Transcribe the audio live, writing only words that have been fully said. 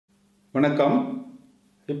வணக்கம்.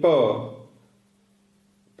 இப்போ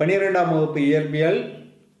 12ஆம் வகுப்பு இயற்பியல்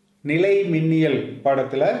நிலை மின்னியல்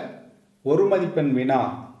பாடத்தில் ஒரு மதிப்பெண் வினா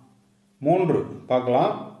 3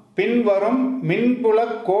 பார்க்கலாம். பின்வரும் மின்புல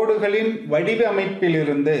கோடுகளின்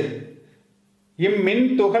வடிவமைப்பிலிருந்து இம்மின்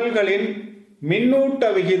துகள்களின்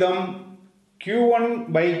மின்னூட்ட விகிதம்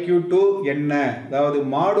Q1/Q2 என்ன? அதாவது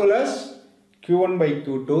மாடுலஸ்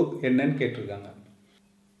Q1/Q2 என்னன்னு கேட்டிருக்காங்க.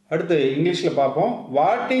 அடுத்து இங்கிலீஷில் பார்ப்போம்.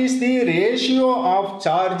 What is the ratio of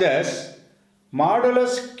charges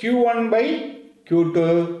modulus Q1/Q2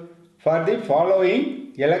 for the following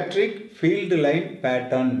electric field line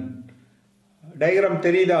pattern? Diagram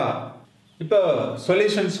தெரியுதா? இப்போ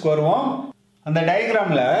சொல்யூஷன்ஸ்க்கு வருவோம். அந்த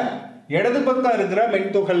டயக்ராமில் இடது பக்கம் இருக்கிற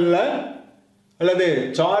மின்துகளில் அல்லது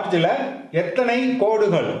சார்ஜில் எத்தனை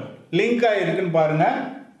கோடுகள் லிங்க் ஆகிருக்குன்னு பாருங்கள்.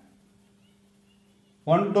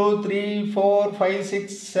 1 2 3 4 5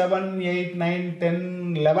 6 7 8 9 10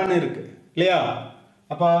 11 இருக்கு இல்லையா?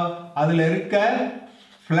 அப்போ அதில் இருக்க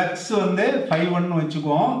ஃப்ளக்ஸ் வந்து 5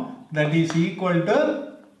 வச்சுக்குவோம். That is equal to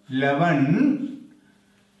 11.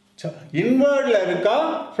 இன்வர்டில் இருக்கா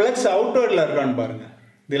ஃப்ளக்ஸ் அவுட்வர்டில் இருக்கான்னு பாருங்க.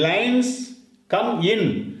 தி லைன்ஸ் கம் இன்,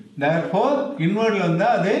 தேர்ஃபோர் இன்வர்டில்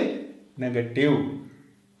வந்தால் அது நெகட்டிவ்.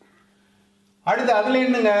 அடுத்து அதில்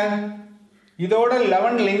என்னங்க, இதோட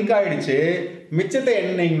 11 லிங்க் ஆயிடுச்சு. மிச்சத்தை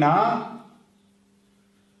என்னங்கன்னா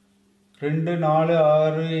 2 4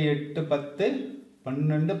 6 8 10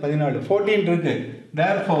 12 14 14 இருக்கு.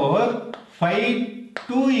 therefore 5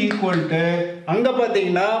 2 equal to அங்க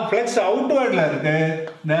பாத்தீங்கன்னா ஃப்ளக்ஸ் அவுட்வர்ட்ல இருக்கு.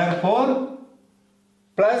 therefore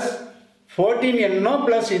plus 14 என்ன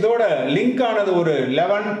plus இதோட லிங்க் ஆனது ஒரு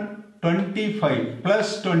 11 25 plus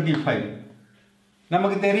 25.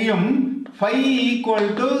 நமக்கு தெரியும் 5 equal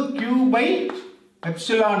to Q by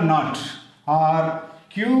epsilon naught or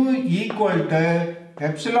Q equal to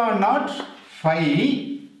epsilon naught 5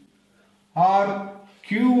 or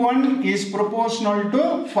Q1 is proportional to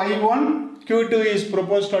 5 1, Q2 is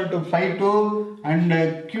proportional to 5 2 and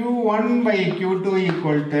Q1/Q2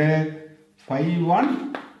 equal to 5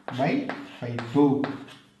 1/5 2.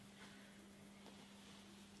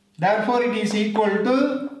 Therefore it is equal to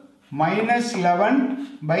minus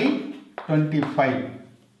 11/25.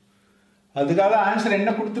 அதுக்காக answer என்ன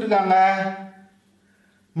கொடுத்துருக்காங்க?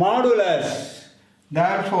 Modulus.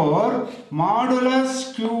 therefore modulus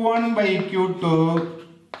Q1/Q2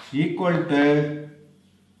 equal to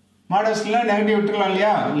மாடுலஸ்ல negative விட்டுறலாம்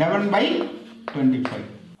இல்லையா? 11/25.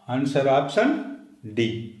 Answer option D.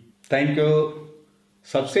 Thank you.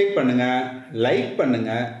 Subscribe பண்ணுங்க, like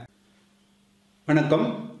பண்ணுங்க. வணக்கம்.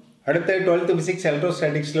 அடுத்த 12th physics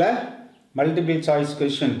எலக்ட்ரோஸ்டாட்டிக்ஸில் multiple choice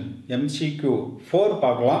question MCQ 4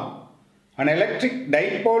 பார்க்கலாம். An electric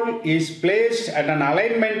dipole is placed at an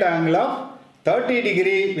alignment angle of 30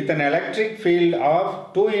 degree with an electric field of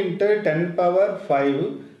 2 × 10⁵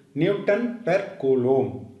 Newton per coulomb.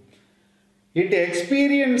 It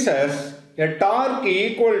experiences a torque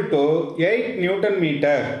equal to 8 Newton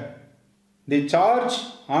meter. The charge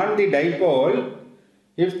on the dipole,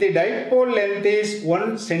 if the dipole length is 1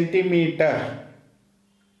 centimeter,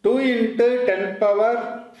 2 × 10⁵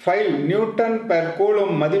 Newton per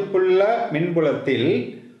coulomb மதிப்புள்ள மின்புலத்தில்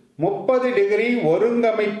 30 degree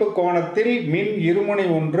ஒருங்கமைப்பு கோணத்தில் மின் இருமுனை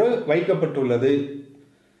ஒன்று வைக்கப்பட்டுள்ளது.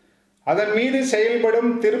 அதன் மீது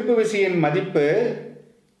செயல்படும் திருப்பு விசையின் மதிப்பு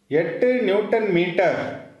 8 நியூட்டன் மீட்டர்.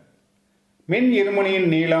 மின் இருமுனையின்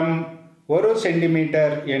நீளம் 1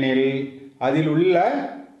 சென்டிமீட்டர் எனில் அதில் உள்ள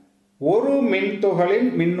ஒரு மின்துகளின்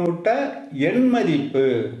மின்னூட்ட எண் மதிப்பு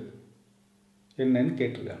என்னன்னு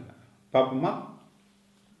கேட்டிருக்காங்க. பார்ப்போமா?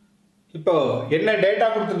 இப்போ என்ன டேட்டா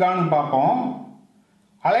கொடுத்துருக்காங்கன்னு பார்ப்போம்.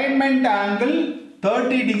 அலைன்மெண்ட் ஆங்கிள்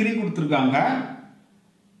 30 டிகிரி கொடுத்துருக்காங்க.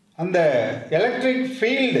 அந்த எலக்ட்ரிக்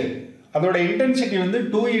ஃபீல்டு அதோட இன்டென்சிட்டி வந்து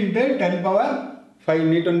 2 × 10⁵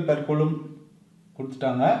 நியூட்டன் பெர் கூலும்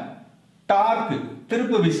கொடுத்துட்டாங்க. டார்க்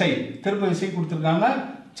திருப்பு விசை கொடுத்துருக்காங்க.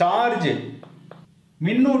 சார்ஜ்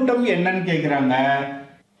மின்னூட்டம் என்னன்னு கேட்குறாங்க.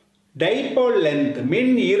 டைபோல் லென்த்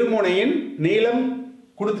மின் இருமுனையின் நீளம்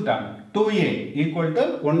கொடுத்துட்டாங்க. 2a =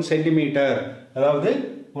 1 சென்டிமீட்டர், அதாவது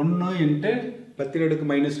 1 ×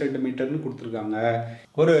 10⁻⁻2 மீட்டர்னு கொடுத்துருக்காங்க.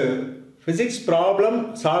 ஒரு ஃபிசிக்ஸ் ப்ராப்ளம்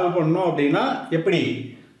சால்வ் பண்ணணும் அப்படின்னா எப்படி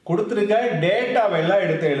கொடுத்துருக்க டேட்டாவெல்லாம்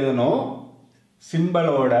எடுத்து எழுதணும்.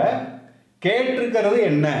 சிம்பலோட கேட்டிருக்கிறது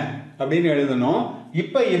என்ன அப்படின்னு எழுதணும்.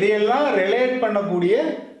 இப்போ இதையெல்லாம் ரிலேட் பண்ணக்கூடிய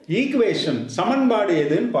ஈக்குவேஷன் சமன்பாடு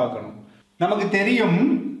எதுன்னு பார்க்கணும். நமக்கு தெரியும்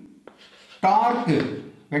dark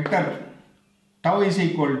vector tau is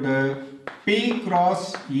equal to P cross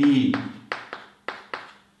E.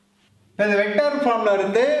 இப்போ இந்த வெக்டர் ஃபார்ம்ல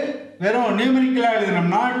இருந்து வெறும் நியூமெரிக்கலாக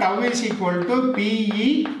எழுதினோம்னா tau is equal to PE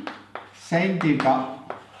sin theta.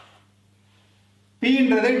 P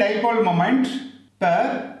என்றது dipole moment. இப்போ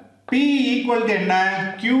P equal to என்ன?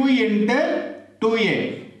 Q into 2A.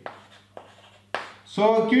 So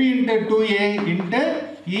Q into 2A into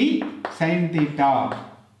E sin theta.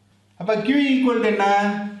 அப்போ Q equal to என்ன?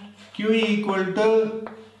 Q equal to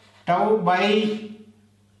tau by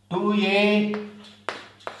 2A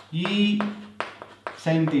E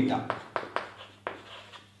sin theta.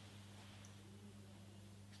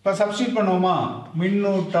 இப்போ substitute பண்ணுவோமா?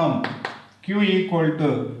 மின்னூட்டம் Q equal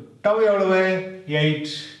to tau எவ்வளவு?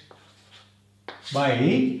 8 by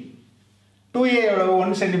 2A எவ்வளவு?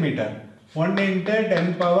 1 cm. 1 into 10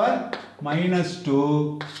 power minus 2.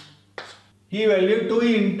 E value 2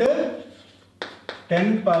 into 10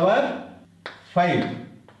 power 5.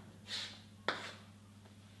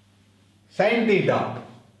 Sin theta.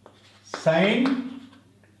 Sin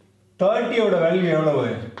 30 ஓட value எவ்வளவு?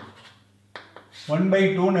 1 by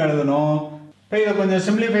 2 ன்னு எழுதணும். இப்போ இதை கொஞ்சம்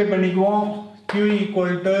சிம்பிளிஃபை பண்ணிக்குவோம். Q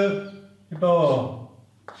equal to இப்போ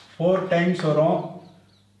 4 times வரும்.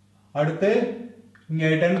 அடுத்து இங்கே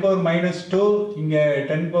 10 power minus 2, இங்கே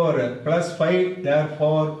 10 power plus 5,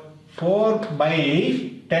 therefore 4 by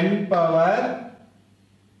 10 power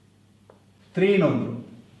 3 ன்னு வந்துடும்.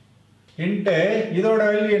 இன்ட்டு இதோட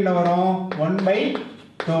வேல்யூ என்ன வரும்? 1 by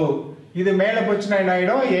 2. இது மேலே போச்சுன்னா என்ன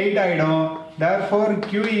ஆகிடும்? 8 ஆகிடும். therefore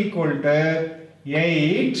Q equal to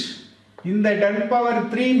 8. இந்த 10 power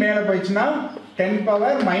 3 மேலே போச்சுன்னா 10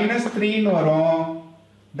 power minus 3 ன்னு வரும்.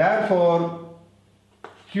 therefore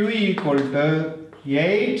Q equal to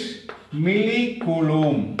 8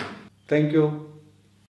 millicoulomb. Thank you.